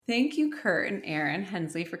Thank you, Curt and Erin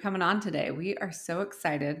Hensly, for coming on today. We are so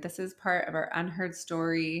excited. This is part of our Unheard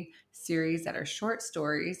story series that are short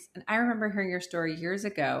stories. And I remember hearing your story years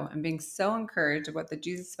ago and being so encouraged of what the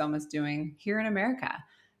Jesus film is doing here in America.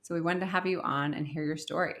 So we wanted to have you on and hear your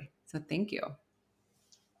story. So thank you.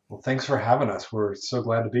 Well, thanks for having us. We're so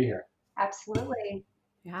glad to be here. Absolutely.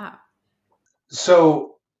 Yeah.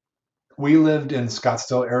 So, we lived in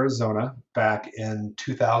Scottsdale, Arizona back in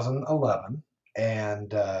 2011,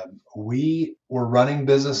 and we were running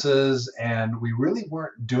businesses, and we really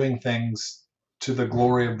weren't doing things to the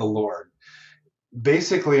glory of the Lord.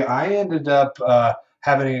 Basically, I ended up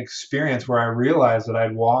having an experience where I realized that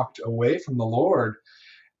I'd walked away from the Lord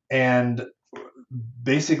and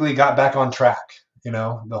basically got back on track.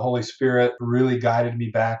 The Holy Spirit really guided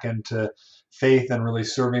me back into faith and really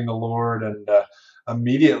serving the Lord. And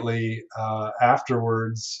immediately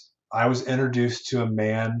afterwards, I was introduced to a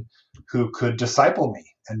man who could disciple me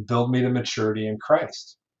and build me to maturity in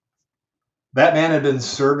Christ. That man had been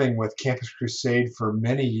serving with Campus Crusade for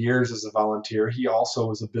many years as a volunteer. He also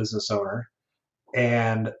was a business owner.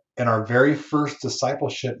 And in our very first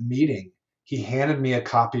discipleship meeting, he handed me a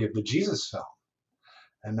copy of the Jesus film.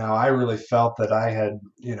 And now I really felt that I had,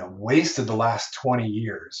 wasted the last 20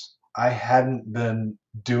 years. I hadn't been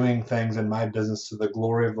doing things in my business to the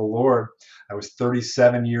glory of the Lord. I was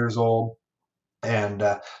 37 years old. And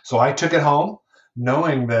so I took it home,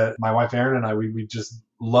 knowing that my wife Erin and I, we just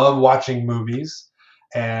love watching movies.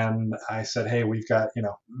 And I said, hey, we've got,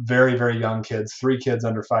 very, very young kids, 3 kids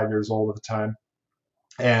under 5 years old at the time.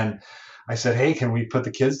 And I said, hey, can we put the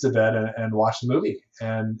kids to bed and watch the movie?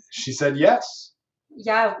 And she said, yes.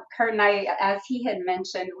 Yeah, Curt and I, as he had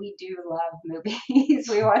mentioned, we do love movies.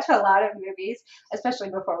 We watch a lot of movies, especially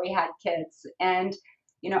before we had kids. And,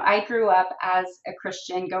 I grew up as a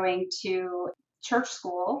Christian going to church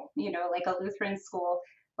school, like a Lutheran school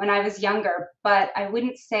when I was younger, but I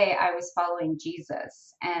wouldn't say I was following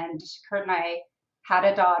Jesus. And Curt and I had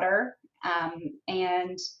a daughter,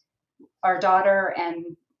 and our daughter, and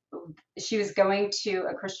she was going to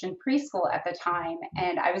a Christian preschool at the time,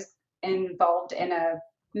 and I was involved in a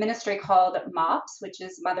ministry called MOPS, which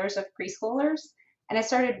is Mothers of Preschoolers. And I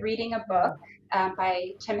started reading a book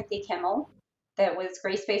by Timothy Kimmel that was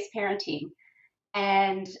Grace-Based Parenting.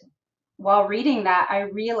 And while reading that, I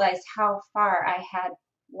realized how far I had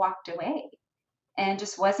walked away and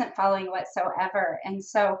just wasn't following whatsoever. And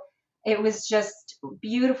so it was just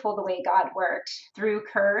beautiful the way God worked through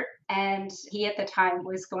Curt. And he at the time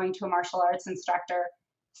was going to a martial arts instructor,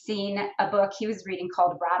 seeing a book he was reading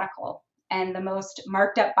called Radical, and the most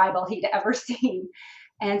marked up Bible he'd ever seen.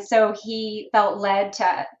 And so he felt led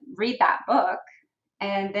to read that book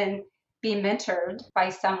and then be mentored by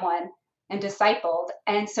someone and discipled.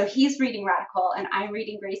 And so he's reading Radical and I'm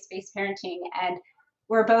reading Grace-Based Parenting. And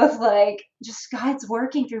we're both like, just God's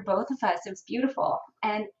working through both of us. It was beautiful.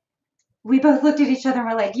 And we both looked at each other and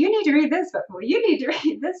were like, you need to read this book. Well, you need to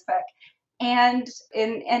read this book. And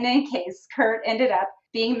in any case, Curt ended up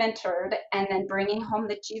being mentored and then bringing home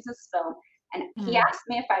the Jesus film. And he asked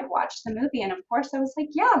me if I'd watched the movie. And of course I was like,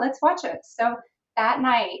 yeah, let's watch it. So that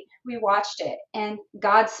night we watched it and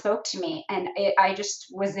God spoke to me and I just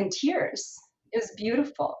was in tears. It was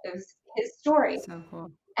beautiful. It was his story. So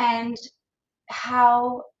cool. And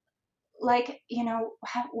how,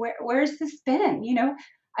 where's this been?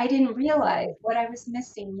 I didn't realize what I was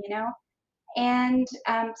missing, And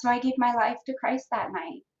so I gave my life to Christ that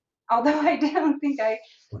night. Although I don't think I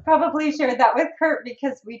probably shared that with Curt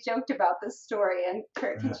because we joked about this story and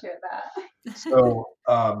Curt can share that. So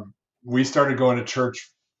we started going to church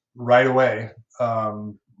right away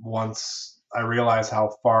once I realized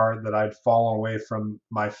how far that I'd fallen away from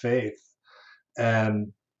my faith.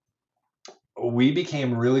 And we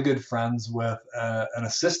became really good friends with an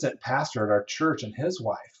assistant pastor at our church and his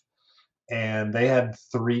wife. And they had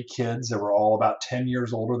 3 kids that were all about 10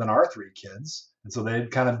 years older than our 3 kids. And so they'd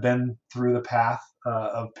kind of been through the path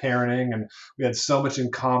of parenting, and we had so much in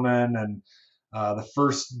common. And the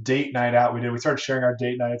first date night out we started sharing our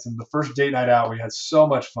date nights. And the first date night out, we had so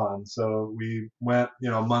much fun. So we went,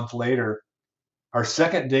 a month later. Our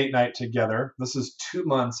second date night together, this is 2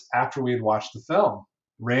 months after we had watched the film.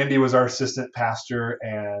 Randy was our assistant pastor,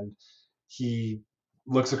 and he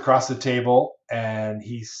looks across the table and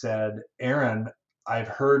he said, Erin, I've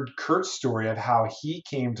heard Curt's story of how he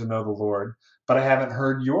came to know the Lord, but I haven't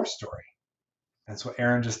heard your story. And so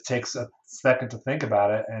Erin just takes a second to think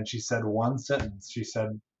about it. And she said one sentence. She said,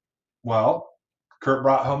 well, Curt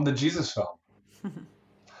brought home the Jesus film.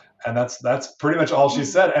 And that's pretty much all she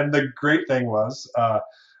said. And the great thing was,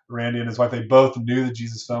 Randy and his wife, they both knew the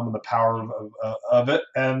Jesus film and the power of it.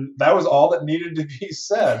 And that was all that needed to be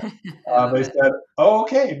said. I love They it. said, "Oh,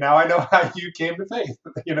 okay, now I know how you came to faith.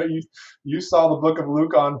 You saw the book of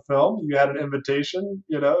Luke on film. You had an invitation.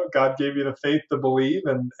 God gave you the faith to believe,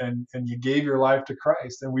 and you gave your life to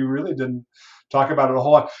Christ." And we really didn't talk about it a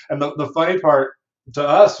whole lot. And the funny part to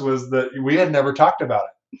us was that we had never talked about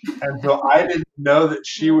it, and so I didn't know that I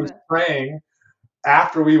she love was it. praying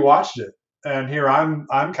after we watched it. And here I'm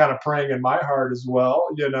kind of praying in my heart as well,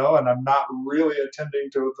 and I'm not really attending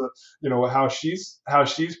to the, how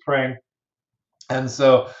she's praying. And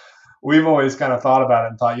so we've always kind of thought about it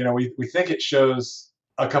and thought, we think it shows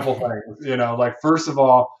a couple things, like first of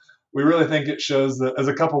all, we really think it shows that as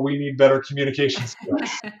a couple we need better communication skills,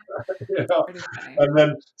 you It's know. pretty funny. And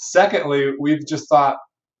then secondly, we've just thought,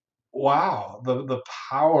 wow, the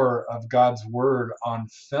power of God's word on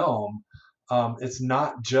film. It's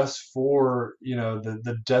not just for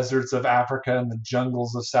the deserts of Africa and the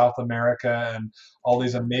jungles of South America and all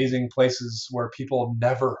these Yeah. amazing places where people have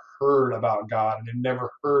never heard about God and have never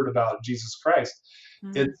heard about Jesus Christ.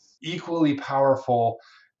 Mm. It's equally powerful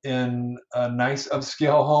in a nice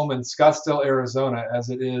upscale home in Scottsdale, Arizona, as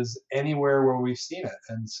it is anywhere where we've seen it.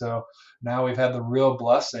 And so now we've had the real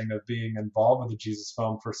blessing of being involved with the Jesus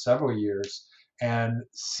film for several years and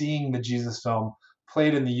seeing the Jesus film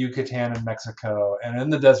played in the Yucatan in Mexico and in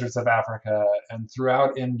the deserts of Africa and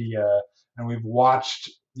throughout India. And we've watched,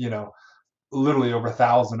 literally over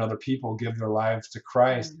 1,000 other people give their lives to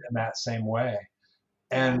Christ Mm. in that same way.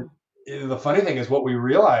 And Wow. the funny thing is, what we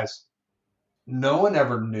realized, no one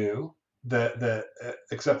ever knew that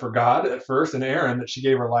except for God at first and Erin, that she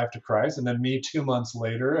gave her life to Christ, and then me 2 months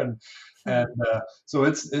later. And so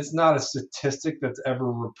it's not a statistic that's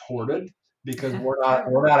ever reported because we're not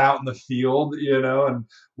Good. we're not out in the field, and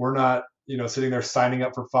we're not sitting there signing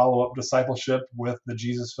up for follow up discipleship with the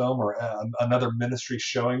Jesus film or another ministry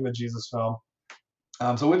showing the Jesus film.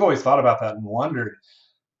 So we've always thought about that and wondered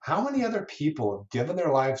how many other people have given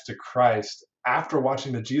their lives to Christ after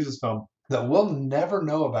watching the Jesus film that we'll never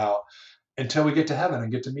know about until we get to heaven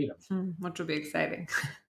and get to meet him. Which will be exciting.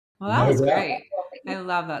 Well, that No was doubt. great. I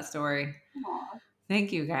love that story. Aw,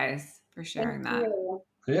 Thank you guys for thank sharing that. you.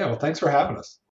 Yeah, well, thanks for having us.